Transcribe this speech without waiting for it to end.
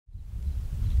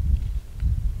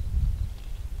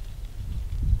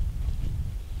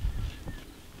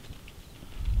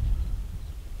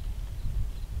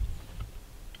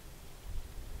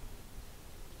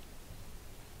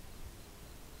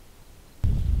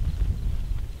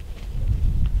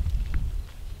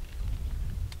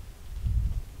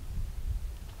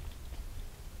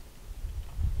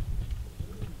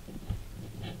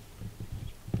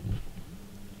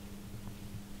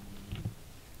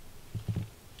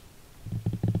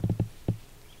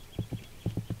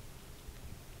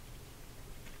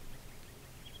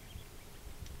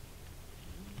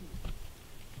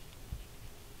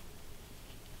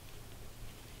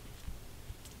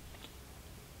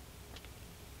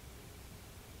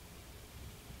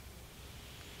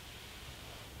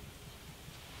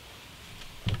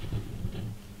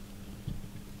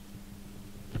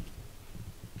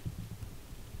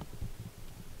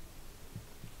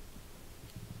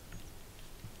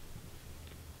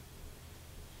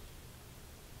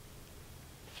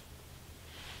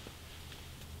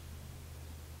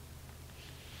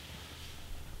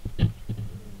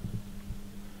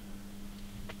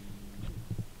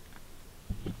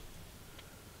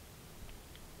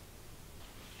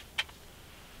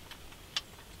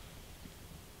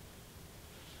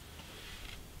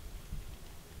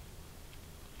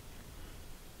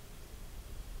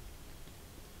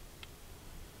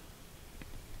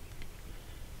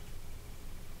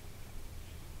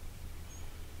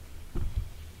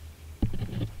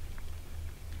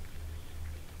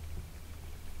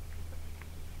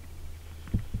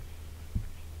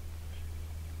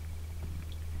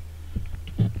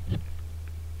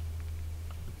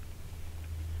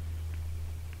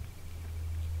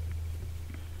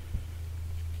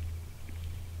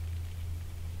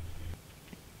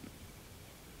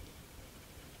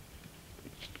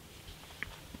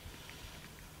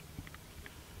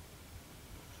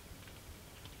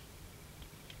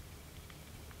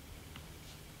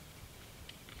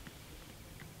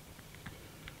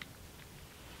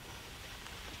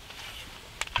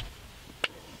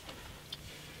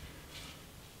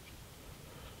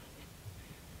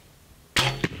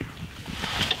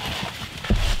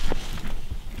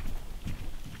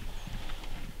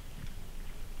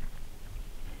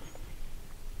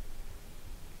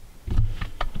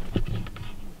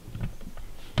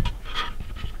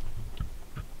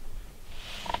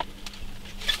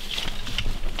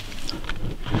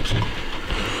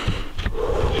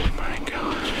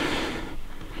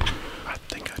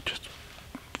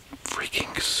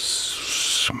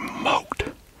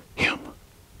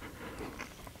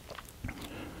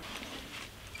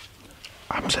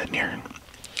I'm sitting here and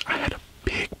I had a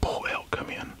big bull elk come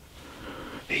in.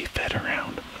 He fed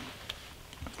around.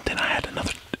 Then I had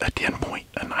a 10 point,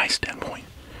 a nice 10 point,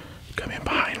 come in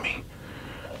behind me,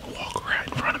 walk right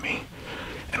in front of me,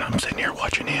 and I'm sitting here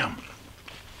watching him,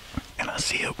 and I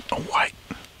see a white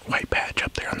patch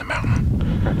up there on the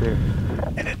mountain. Right there.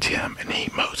 And it's him, and he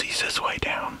moseys his way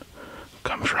down,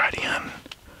 comes right in,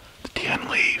 the 10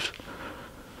 leaves,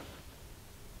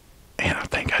 and I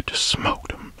think I just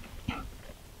smoked him.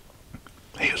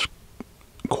 He was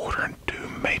quartering to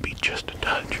maybe just a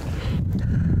touch.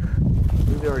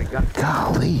 He's already got.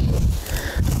 Golly.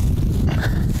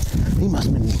 He must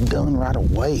have been done right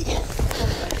away.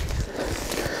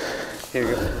 Here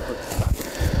you go.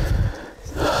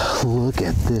 Look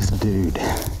at this dude.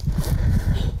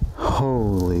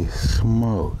 Holy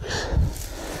smokes.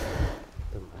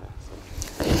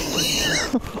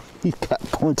 He's got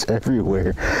points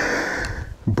everywhere.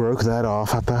 Broke that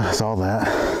off. I saw that.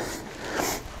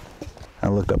 I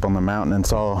looked up on the mountain and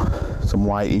saw some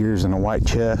white ears and a white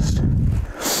chest.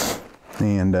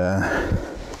 And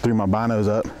threw my binos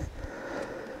up.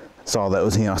 Saw that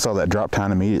was him. I saw that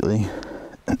Droptine immediately.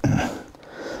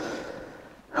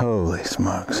 Holy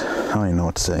smokes. I don't even know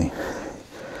what to say.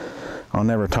 I'll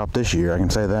never top this year, I can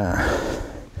say that.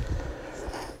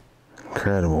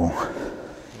 Incredible.